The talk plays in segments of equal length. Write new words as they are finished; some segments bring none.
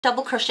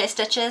double crochet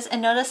stitches,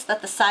 and notice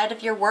that the side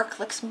of your work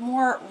looks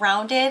more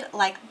rounded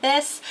like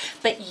this,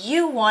 but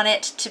you want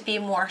it to be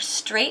more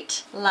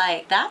straight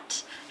like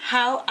that.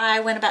 How I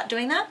went about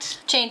doing that: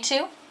 chain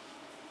 2,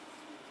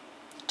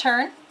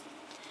 turn.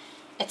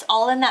 It's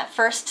all in that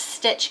first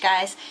stitch,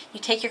 guys.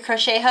 You take your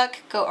crochet hook,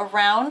 go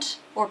around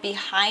or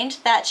behind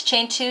that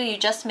chain 2 you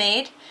just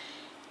made,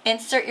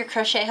 insert your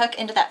crochet hook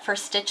into that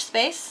first stitch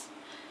space,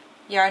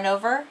 yarn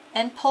over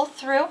and pull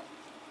through,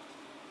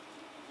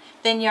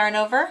 then yarn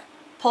over,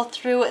 pull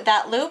through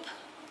that loop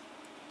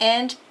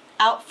and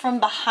out from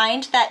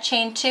behind that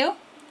chain 2.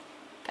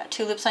 Got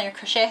 2 loops on your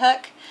crochet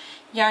hook,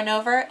 yarn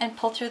over and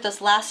pull through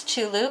those last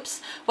 2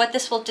 loops. What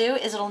this will do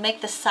is it'll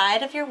make the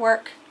side of your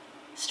work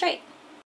straight.